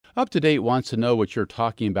Up to Date wants to know what you're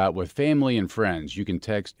talking about with family and friends. You can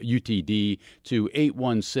text UTD to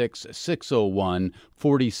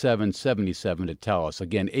 816-601-4777 to tell us.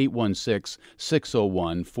 Again,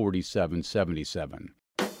 816-601-4777.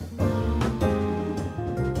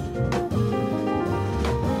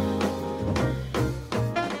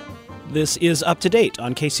 This is Up to Date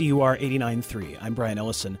on KCUR 89.3. I'm Brian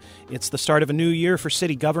Ellison. It's the start of a new year for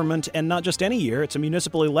city government, and not just any year. It's a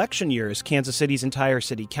municipal election year as Kansas City's entire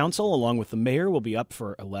city council, along with the mayor, will be up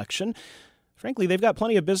for election. Frankly, they've got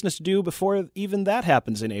plenty of business to do before even that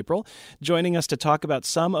happens in April. Joining us to talk about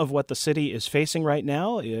some of what the city is facing right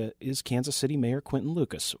now is Kansas City Mayor Quinton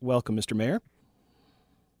Lucas. Welcome, Mr. Mayor.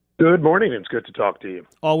 Good morning. It's good to talk to you.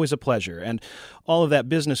 Always a pleasure. And all of that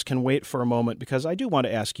business can wait for a moment because I do want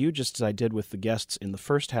to ask you, just as I did with the guests in the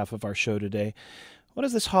first half of our show today, what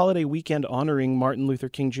does this holiday weekend honoring Martin Luther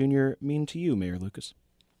King Jr. mean to you, Mayor Lucas?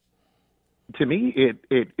 To me,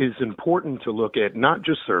 it is important to look at not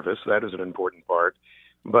just service, that is an important part,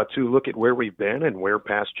 but to look at where we've been and where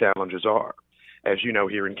past challenges are. As you know,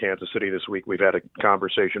 here in Kansas City this week, we've had a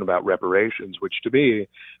conversation about reparations, which to me,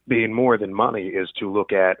 being more than money, is to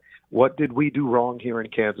look at what did we do wrong here in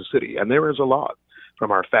Kansas City? And there is a lot. From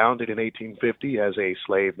our founded in 1850 as a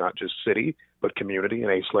slave, not just city, but community and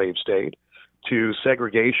a slave state, to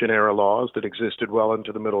segregation-era laws that existed well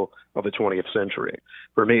into the middle of the 20th century.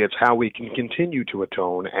 For me, it's how we can continue to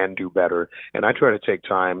atone and do better. And I try to take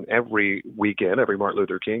time every weekend, every Martin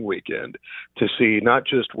Luther King weekend, to see not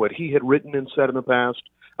just what he had written and said in the past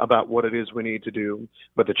about what it is we need to do,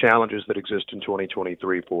 but the challenges that exist in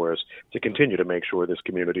 2023 for us to continue to make sure this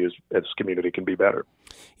community can be better.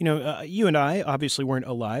 You know, you and I obviously weren't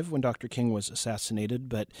alive when Dr. King was assassinated,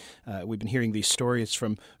 but we've been hearing these stories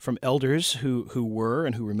from elders who were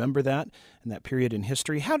and who remember that and that period in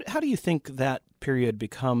history. How do you think that period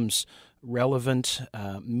becomes relevant,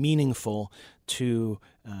 meaningful to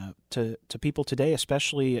people today,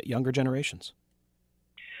 especially younger generations?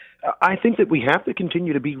 I think that we have to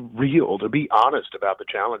continue to be real, to be honest about the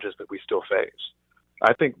challenges that we still face.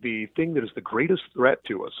 I think the thing that is the greatest threat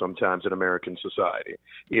to us sometimes in American society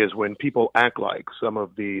is when people act like some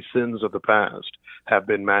of the sins of the past have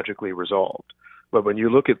been magically resolved. But when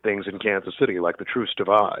you look at things in Kansas City, like the Truce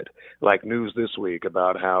Divide, like news this week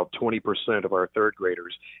about how 20% of our third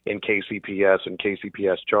graders in KCPS and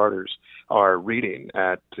KCPS charters are reading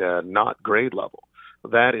at not grade level.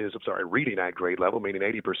 Reading at grade level, meaning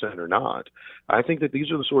 80% or not. I think that these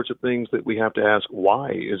are the sorts of things that we have to ask, why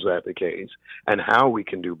is that the case, and how we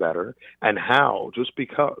can do better, and how, just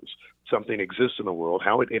because something exists in the world,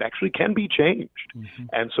 how it actually can be changed. Mm-hmm.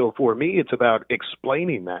 And so for me, it's about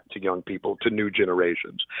explaining that to young people, to new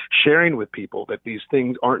generations, sharing with people that these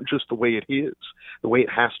things aren't just the way it is, the way it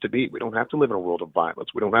has to be. We don't have to live in a world of violence.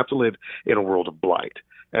 We don't have to live in a world of blight.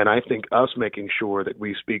 And I think us making sure that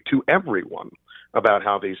we speak to everyone about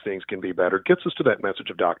how these things can be better gets us to that message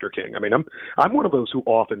of Dr. King. I mean, I'm one of those who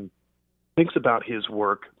often thinks about his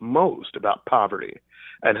work most about poverty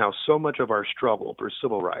and how so much of our struggle for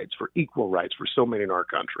civil rights, for equal rights for so many in our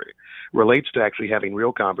country relates to actually having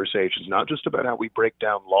real conversations, not just about how we break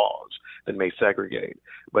down laws that may segregate,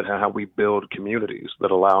 but how we build communities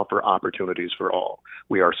that allow for opportunities for all.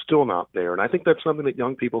 We are still not there, and I think that's something that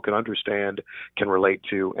young people can understand, can relate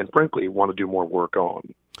to, and frankly want to do more work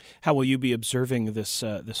on. How will you be observing this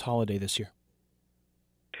holiday this year?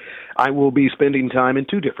 I will be spending time in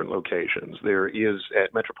two different locations. There is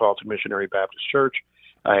at Metropolitan Missionary Baptist Church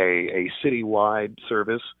a citywide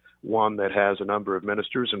service, one that has a number of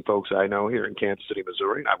ministers and folks I know here in Kansas City,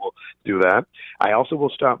 Missouri. I will do that. I also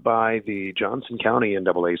will stop by the Johnson County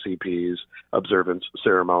NAACP's observance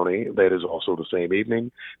ceremony that is also the same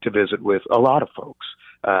evening to visit with a lot of folks.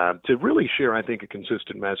 To really share, I think, a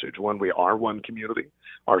consistent message. One, we are one community.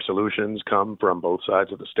 Our solutions come from both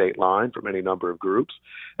sides of the state line, from any number of groups.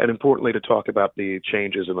 And importantly, to talk about the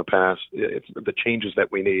changes in the past, the changes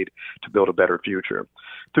that we need to build a better future.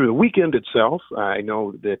 Through the weekend itself, I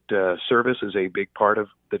know that service is a big part of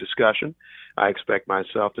the discussion. I expect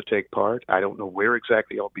myself to take part. I don't know where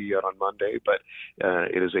exactly I'll be at on Monday, but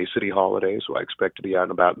it is a city holiday, so I expect to be out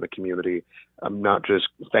and about in the community. I'm not just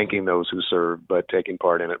thanking those who serve, but taking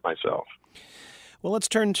part in it myself. Well, let's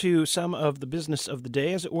turn to some of the business of the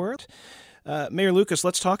day, as it were. Mayor Lucas,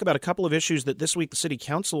 let's talk about a couple of issues that this week the City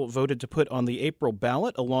Council voted to put on the April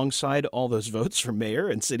ballot alongside all those votes for mayor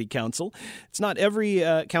and City Council. It's not every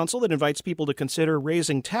council that invites people to consider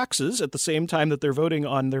raising taxes at the same time that they're voting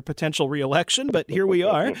on their potential reelection, but here we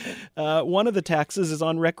are. One of the taxes is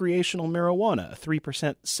on recreational marijuana, a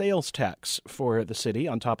 3% sales tax for the city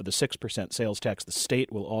on top of the 6% sales tax the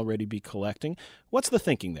state will already be collecting. What's the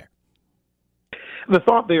thinking there? The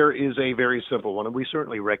thought there is a very simple one, and we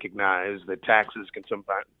certainly recognize that taxes can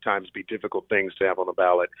sometimes be difficult things to have on the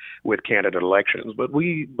ballot with candidate elections, but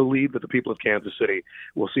we believe that the people of Kansas City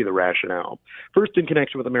will see the rationale. First, in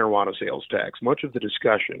connection with the marijuana sales tax, much of the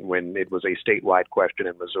discussion when it was a statewide question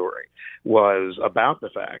in Missouri was about the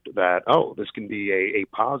fact that, this can be a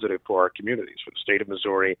positive for our communities, for the state of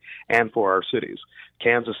Missouri, and for our cities.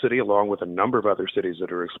 Kansas City, along with a number of other cities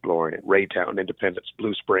that are exploring it, Raytown, Independence,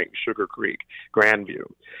 Blue Springs, Sugar Creek, Grandview,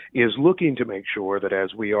 is looking to make sure that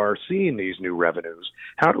as we are seeing these new revenues,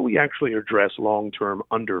 how do we actually address long-term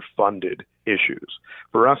underfunded issues?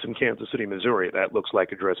 For us in Kansas City, Missouri, that looks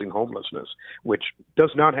like addressing homelessness, which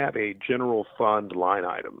does not have a general fund line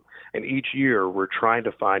item. And each year we're trying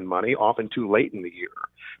to find money, often too late in the year,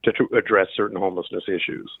 to address certain homelessness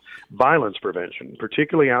issues. Violence prevention,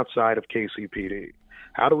 particularly outside of KCPD.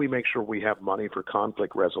 How do we make sure we have money for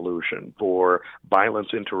conflict resolution, for violence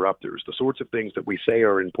interrupters, the sorts of things that we say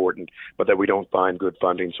are important, but that we don't find good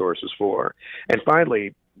funding sources for? And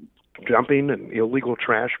finally, dumping and illegal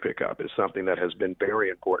trash pickup is something that has been very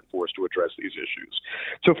important for us to address these issues.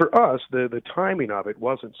 So for us, the timing of it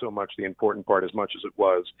wasn't so much the important part as much as it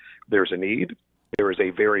was there's a need. There is a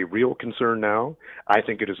very real concern now. I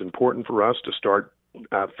think it is important for us to start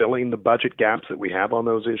filling the budget gaps that we have on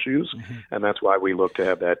those issues, and that's why we look to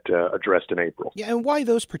have that addressed in April. Yeah, and why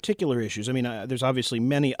those particular issues? I mean, there's obviously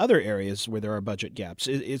many other areas where there are budget gaps.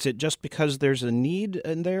 Is it just because there's a need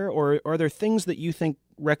in there, or are there things that you think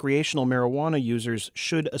recreational marijuana users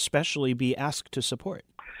should especially be asked to support?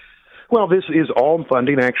 Well, this is all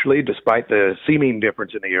funding, actually, despite the seeming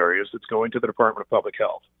difference in the areas, that's going to the Department of Public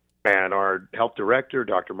Health. And our health director,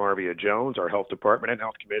 Dr. Marvia Jones, our health department and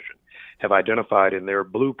health commission have identified in their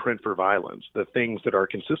blueprint for violence the things that are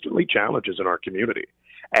consistently challenges in our community.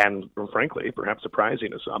 And frankly, perhaps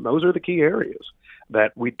surprising to some, those are the key areas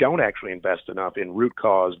that we don't actually invest enough in root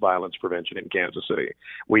cause violence prevention in Kansas City.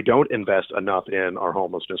 We don't invest enough in our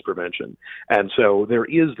homelessness prevention. And so there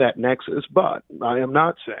is that nexus, but I am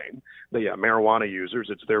not saying that marijuana users,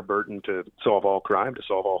 it's their burden to solve all crime, to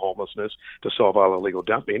solve all homelessness, to solve all illegal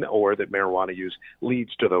dumping, or that marijuana use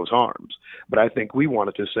leads to those harms. But I think we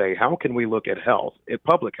wanted to say, how can we look at health, at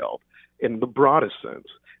public health, in the broadest sense?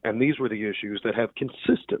 And these were the issues that have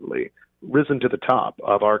consistently risen to the top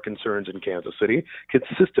of our concerns in Kansas City,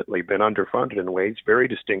 consistently been underfunded in ways very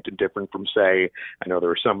distinct and different from, say, I know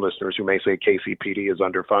there are some listeners who may say KCPD is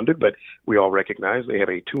underfunded, but we all recognize they have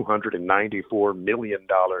a $294 million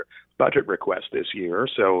budget request this year.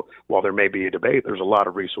 So while there may be a debate, there's a lot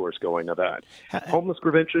of resource going to that. Homeless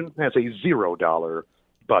prevention has a $0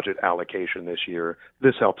 budget allocation this year.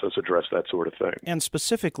 This helps us address that sort of thing. And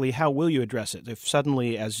specifically, how will you address it? If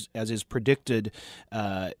suddenly, as is predicted,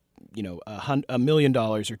 $1 million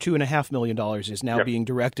or $2.5 million is now being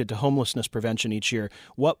directed to homelessness prevention each year,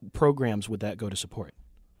 what programs would that go to support?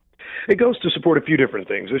 It goes to support a few different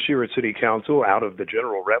things. This year at City Council, out of the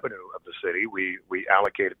general revenue of the city, we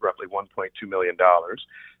allocated roughly $1.2 million.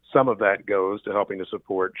 Some of that goes to helping to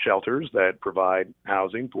support shelters that provide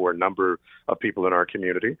housing for a number of people in our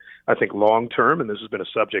community. I think long term, and this has been a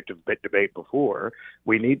subject of debate before,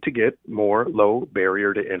 we need to get more low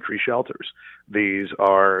barrier to entry shelters. These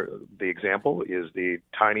are, the example is the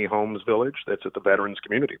tiny homes village that's at the Veterans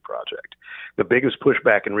Community Project. The biggest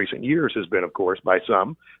pushback in recent years has been, of course, by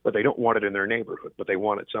some, that they don't want it in their neighborhood, but they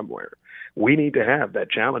want it somewhere. We need to have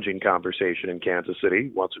that challenging conversation in Kansas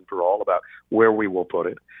City once and for all about where we will put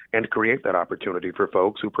it, and create that opportunity for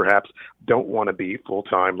folks who perhaps don't want to be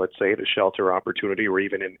full-time, let's say, the shelter opportunity or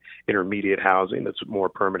even in intermediate housing that's more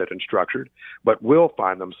permanent and structured, but will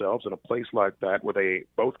find themselves in a place like that where they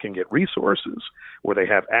both can get resources, where they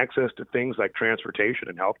have access to things like transportation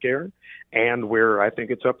and healthcare, and where I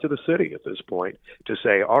think it's up to the city at this point to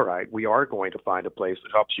say, all right, we are going to find a place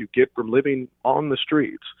that helps you get from living on the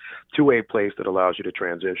streets to a place that allows you to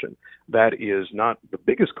transition. That is not the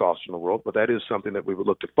biggest cost in the world, but that is something that we would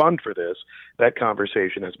look to fund for this. That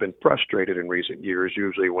conversation has been frustrated in recent years,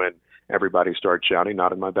 usually when everybody starts shouting,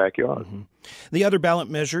 not in my backyard. Mm-hmm. The other ballot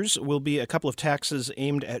measures will be a couple of taxes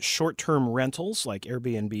aimed at short-term rentals like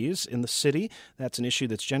Airbnbs in the city. That's an issue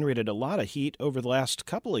that's generated a lot of heat over the last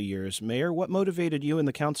couple of years. Mayor, what motivated you and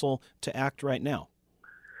the council to act right now?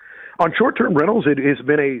 On short-term rentals, it has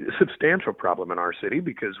been a substantial problem in our city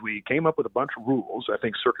because we came up with a bunch of rules, I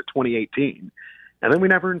think circa 2018, and then we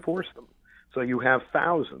never enforced them. So you have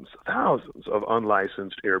thousands of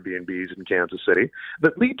unlicensed Airbnbs in Kansas City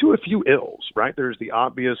that lead to a few ills, right? There's the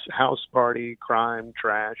obvious house party, crime,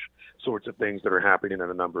 trash, sorts of things that are happening in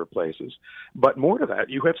a number of places. But more to that,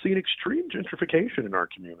 you have seen extreme gentrification in our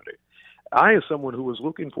community. I, as someone who was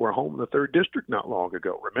looking for a home in the 3rd District not long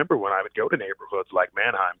ago, remember when I would go to neighborhoods like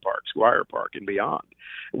Manheim Park, Squire Park, and beyond,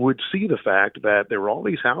 would see the fact that there were all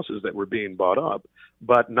these houses that were being bought up,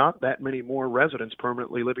 but not that many more residents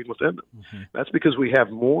permanently living within them. Mm-hmm. That's because we have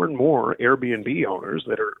more and more Airbnb owners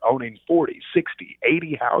that are owning 40, 60,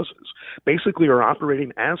 80 houses, basically are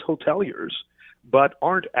operating as hoteliers, but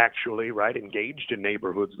aren't actually engaged in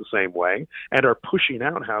neighborhoods the same way and are pushing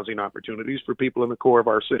out housing opportunities for people in the core of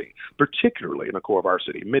our city, particularly in the core of our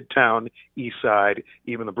city, Midtown, East Side,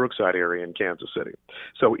 even the Brookside area in Kansas City.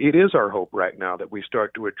 So it is our hope right now that we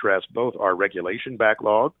start to address both our regulation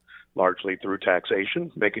backlog, largely through taxation,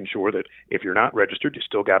 making sure that if you're not registered, you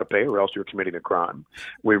still got to pay or else you're committing a crime.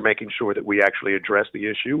 We're making sure that we actually address the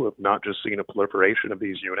issue of not just seeing a proliferation of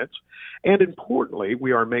these units. And importantly,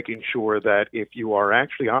 we are making sure that if you are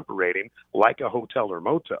actually operating like a hotel or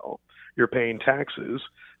motel, you're paying taxes,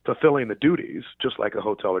 fulfilling the duties, just like a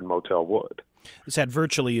hotel and motel would. This had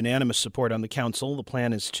virtually unanimous support on the council. The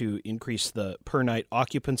plan is to increase the per-night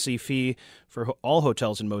occupancy fee for all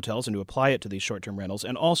hotels and motels and to apply it to these short-term rentals,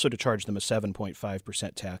 and also to charge them a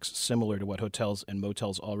 7.5% tax, similar to what hotels and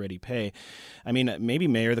motels already pay. I mean, maybe,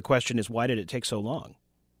 Mayor, the question is, why did it take so long?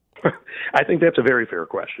 I think that's a very fair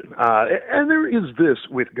question. And there is this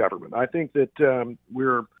with government. I think that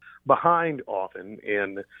we're behind often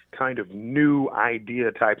in kind of new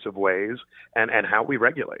idea types of ways and how we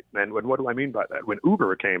regulate. And what do I mean by that? When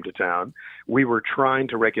Uber came to town, we were trying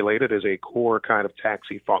to regulate it as a core kind of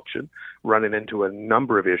taxi function, running into a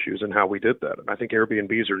number of issues in how we did that. And I think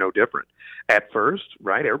Airbnbs are no different. At first,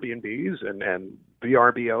 Airbnbs and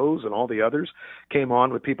VRBOs and all the others came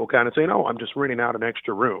on with people kind of saying, "Oh, I'm just renting out an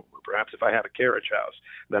extra room. Or perhaps if I have a carriage house,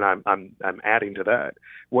 then I'm adding to that."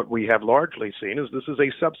 What we have largely seen is this is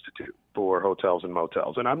a substitute for hotels and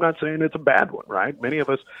motels, and I'm not saying it's a bad one, right? Many of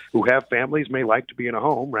us who have families may like to be in a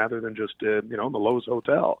home rather than just the Lowe's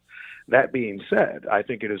hotel. That being said, I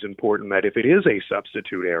think it is important that if it is a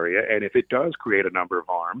substitute area and if it does create a number of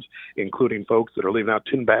harms, including folks that are leaving out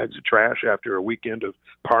 10 bags of trash after a weekend of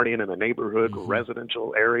partying in a neighborhood or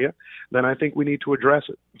residential area, then I think we need to address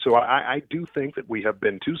it. So I do think that we have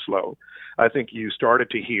been too slow. I think you started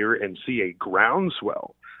to hear and see a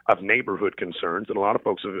groundswell of neighborhood concerns, and a lot of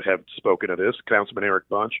folks have spoken of this. Councilman Eric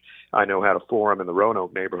Bunch, I know, had a forum in the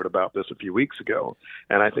Roanoke neighborhood about this a few weeks ago,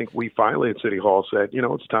 and I think we finally at City Hall said,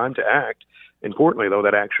 it's time to act. Importantly, though,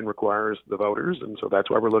 that action requires the voters, and so that's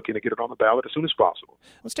why we're looking to get it on the ballot as soon as possible.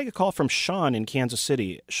 Let's take a call from Sean in Kansas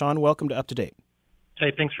City. Sean, welcome to Up to Date.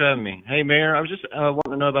 Hey, thanks for having me. Hey, Mayor, I was just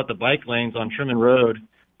wanting to know about the bike lanes on Truman Road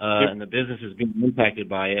and the businesses being impacted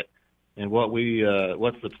by it. And what's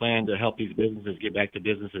the plan to help these businesses get back to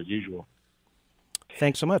business as usual?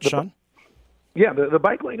 Thanks so much, Sean. Yeah, the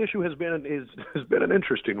bike lane issue has been an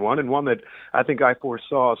interesting one, and one that I think I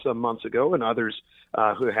foresaw some months ago, and others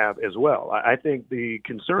who have as well. I think the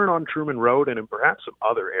concern on Truman Road and in perhaps some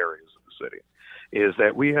other areas of the city is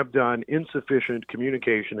that we have done insufficient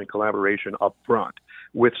communication and collaboration up front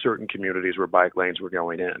with certain communities where bike lanes were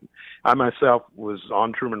going in. I myself was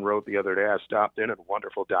on Truman Road the other day. I stopped in at a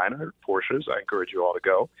wonderful diner, Porsche's. I encourage you all to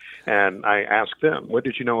go. And I asked them, what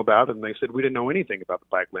did you know about it? And they said, we didn't know anything about the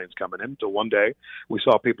bike lanes coming in until one day we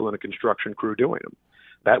saw people in a construction crew doing them.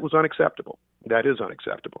 That was unacceptable. That is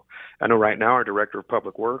unacceptable. I know right now our Director of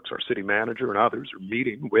Public Works, our city manager, and others are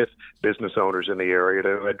meeting with business owners in the area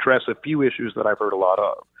to address a few issues that I've heard a lot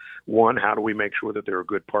of. One, how do we make sure that there are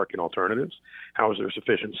good parking alternatives? How is there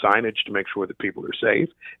sufficient signage to make sure that people are safe?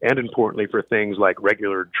 And importantly, for things like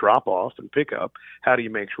regular drop-off and pickup, how do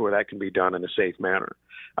you make sure that can be done in a safe manner?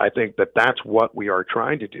 I think that that's what we are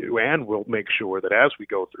trying to do, and we'll make sure that as we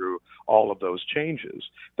go through all of those changes,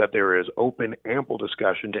 that there is open, ample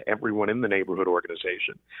discussion to everyone in the neighborhood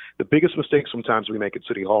organization. The biggest mistake sometimes we make at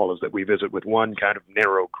City Hall is that we visit with one kind of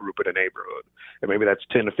narrow group in a neighborhood, and maybe that's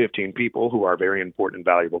 10 to 15 people who are very important and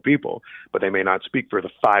valuable people, but they may not speak for the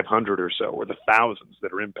 500 or so or the thousands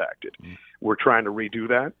that are impacted. We're trying to redo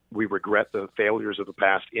that. We regret the failures of the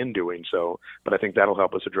past in doing so, but I think that'll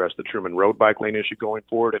help us address the Truman Road bike lane issue going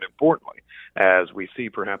forward, and importantly, as we see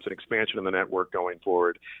perhaps an expansion in the network going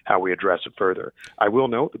forward, how we address it further. I will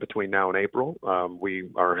note that between now and April, we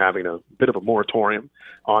are having a bit of a moratorium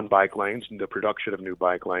on bike lanes and the production of new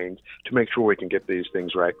bike lanes to make sure we can get these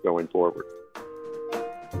things right going forward.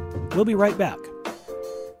 We'll be right back.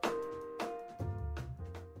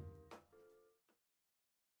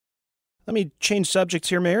 Let me change subjects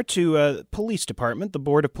here, Mayor, to Police Department. The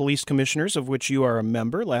Board of Police Commissioners, of which you are a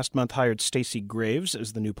member, last month hired Stacey Graves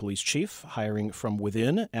as the new police chief, hiring from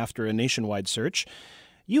within after a nationwide search.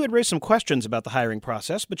 You had raised some questions about the hiring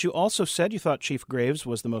process, but you also said you thought Chief Graves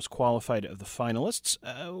was the most qualified of the finalists.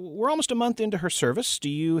 We're almost a month into her service. Do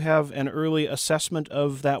you have an early assessment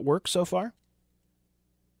of that work so far?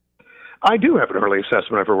 I do have an early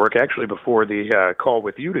assessment of her work. Actually, before the call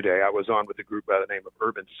with you today, I was on with a group by the name of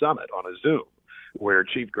Urban Summit on a Zoom, where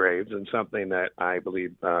Chief Graves, and something that I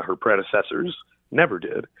believe her predecessors never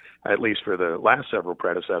did, at least for the last several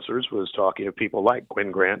predecessors, was talking to people like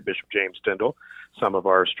Gwen Grant, Bishop James Tyndall, some of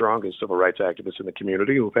our strongest civil rights activists in the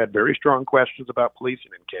community who've had very strong questions about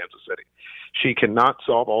policing in Kansas City. She cannot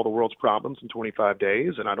solve all the world's problems in 25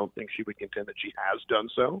 days, and I don't think she would contend that she has done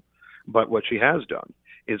so. But what she has done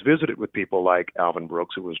is visited with people like Alvin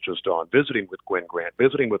Brooks, who was just on, visiting with Gwen Grant,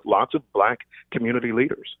 visiting with lots of black community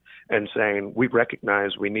leaders, and saying, we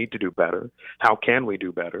recognize we need to do better. How can we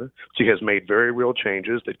do better? She has made very real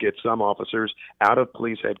changes that get some officers out of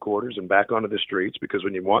police headquarters and back onto the streets, because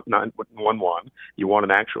when you want 911, you want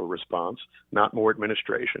an actual response, not more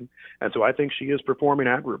administration. And so I think she is performing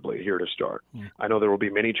admirably here to start. I know there will be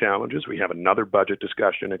many challenges. We have another budget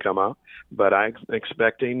discussion to come up, but I'm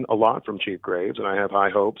expecting a lot from Chief Graves, and I have high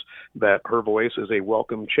hopes that her voice is a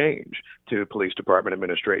welcome change to police department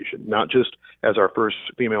administration, not just as our first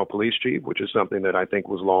female police chief, which is something that I think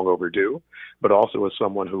was long overdue, but also as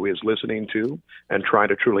someone who is listening to and trying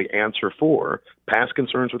to truly answer for past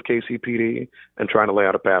concerns with KCPD and trying to lay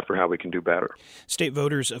out a path for how we can do better. State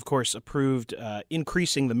voters, of course, approved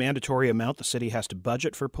increasing the mandatory amount the city has to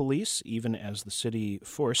budget for police, even as the city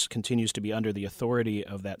force continues to be under the authority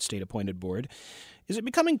of that state-appointed board. Is it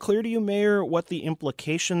becoming clear to you, Mayor, what the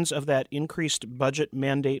implications of that increased budget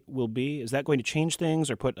mandate will be? Is that going to change things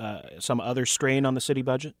or put some other strain on the city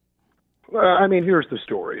budget? I mean, here's the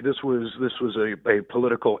story. This was a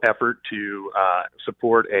political effort to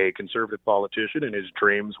support a conservative politician in his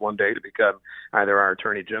dreams one day to become either our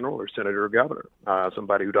attorney general or senator or governor,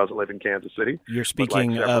 somebody who doesn't live in Kansas City. You're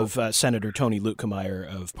speaking of Senator Tony Luetkemeyer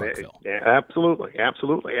of Parkville. Yeah, absolutely.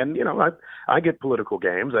 And, you know, I get political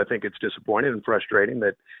games. I think it's disappointing and frustrating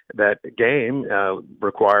that game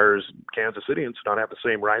requires Kansas Cityans to not have the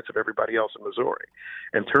same rights of everybody else in Missouri.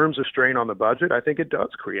 In terms of strain on the budget, I think it does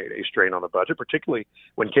create a strain on the budget, particularly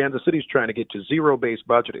when Kansas City is trying to get to zero-based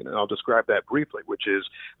budgeting. And I'll describe that briefly, which is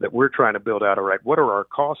that we're trying to build out, all right, what are our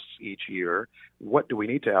costs each year? What do we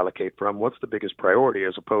need to allocate from? What's the biggest priority,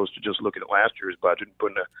 as opposed to just looking at last year's budget and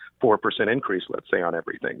putting a 4% increase, let's say, on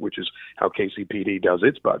everything, which is how KCPD does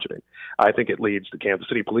its budgeting. I think it leads the Kansas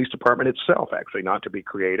City Police Department itself, actually, not to be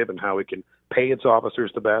creative in how it can pay its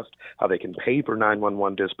officers the best, how they can pay for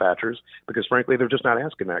 911 dispatchers, because, frankly, they're just not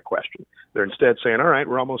asking that question. They're instead saying, all right,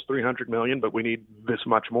 we're almost $300 million, but we need this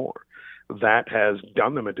much more. That has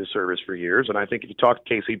done them a disservice for years, and I think if you talk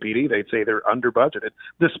to KCPD, they'd say they're under budgeted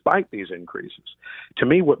despite these increases. To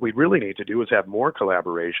me, what we really need to do is have more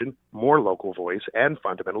collaboration, more local voice, and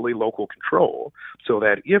fundamentally local control, so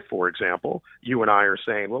that if, for example, you and I are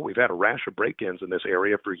saying, well, we've had a rash of break-ins in this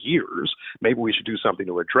area for years, maybe we should do something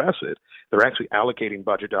to address it, they're actually allocating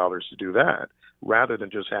budget dollars to do that, rather than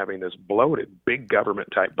just having this bloated, big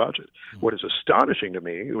government-type budget. What is astonishing to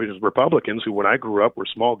me is Republicans, who when I grew up were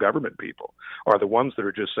small government people, are the ones that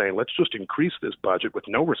are just saying, let's just increase this budget with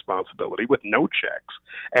no responsibility, with no checks,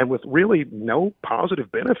 and with really no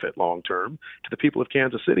positive benefit long-term to the people of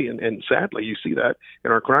Kansas City. And sadly, you see that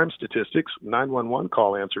in our crime statistics, 911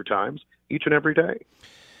 call answer times each and every day.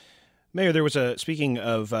 Mayor, speaking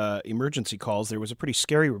of emergency calls, there was a pretty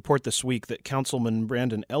scary report this week that Councilman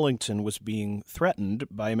Brandon Ellington was being threatened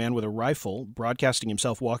by a man with a rifle, broadcasting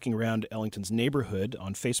himself walking around Ellington's neighborhood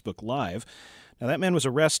on Facebook Live. Now, that man was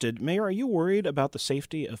arrested. Mayor, are you worried about the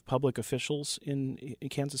safety of public officials in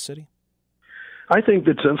Kansas City? I think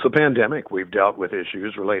that since the pandemic, we've dealt with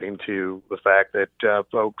issues relating to the fact that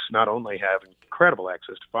folks not only have incredible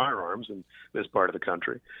access to firearms in this part of the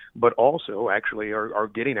country, but also actually are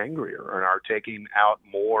getting angrier and are taking out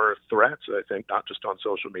more threats, I think, not just on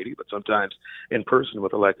social media, but sometimes in person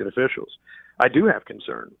with elected officials. I do have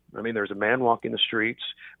concern. I mean, there's a man walking the streets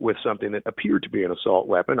with something that appeared to be an assault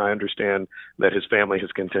weapon. I understand that his family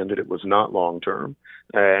has contended it was not long-term,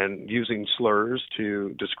 and using slurs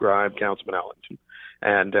to describe Councilman Ellington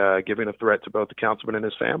and giving a threat to both the councilman and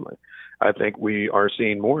his family. I think we are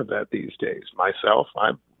seeing more of that these days. Myself,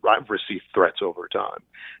 I'm I've received threats over time.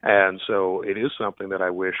 And so it is something that I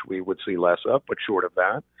wish we would see less of, but short of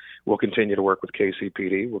that, we'll continue to work with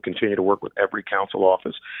KCPD. We'll continue to work with every council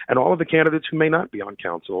office and all of the candidates who may not be on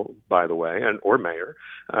council, by the way, or mayor,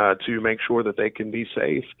 to make sure that they can be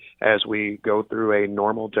safe as we go through a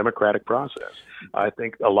normal democratic process. I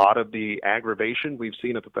think a lot of the aggravation we've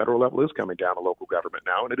seen at the federal level is coming down to local government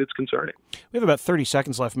now, and it is concerning. We have about 30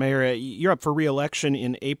 seconds left, Mayor. You're up for re-election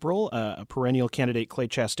in April. A perennial candidate, Clay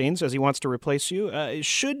Chastain, says he wants to replace you.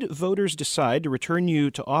 Should voters decide to return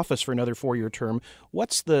you to office for another 4-year term,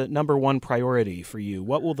 what's the number one priority for you?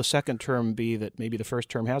 What will the second term be that maybe the first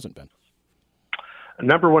term hasn't been?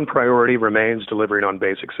 Number one priority remains delivering on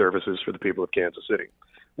basic services for the people of Kansas City.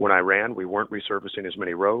 When I ran, we weren't resurfacing as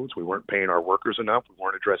many roads. We weren't paying our workers enough. We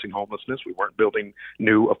weren't addressing homelessness. We weren't building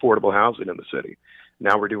new affordable housing in the city.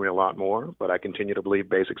 Now we're doing a lot more, but I continue to believe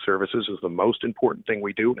basic services is the most important thing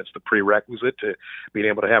we do, and it's the prerequisite to being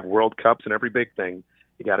able to have World Cups and every big thing.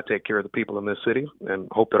 You got to take care of the people in this city and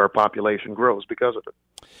hope that our population grows because of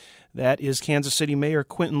it. That is Kansas City Mayor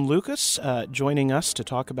Quinton Lucas joining us to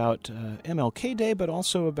talk about MLK Day, but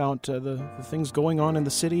also about the things going on in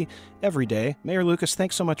the city every day. Mayor Lucas,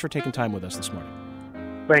 thanks so much for taking time with us this morning.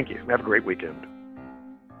 Thank you. Have a great weekend.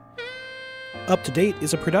 Up to Date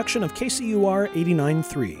is a production of KCUR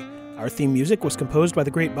 89.3. Our theme music was composed by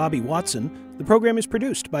the great Bobby Watson. The program is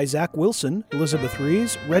produced by Zach Wilson, Elizabeth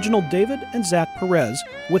Rees, Reginald David, and Zach Perez,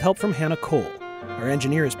 with help from Hannah Cole. Our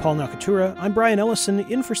engineer is Paul Nakatura. I'm Brian Ellison,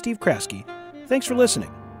 in for Steve Kraske. Thanks for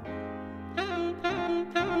listening.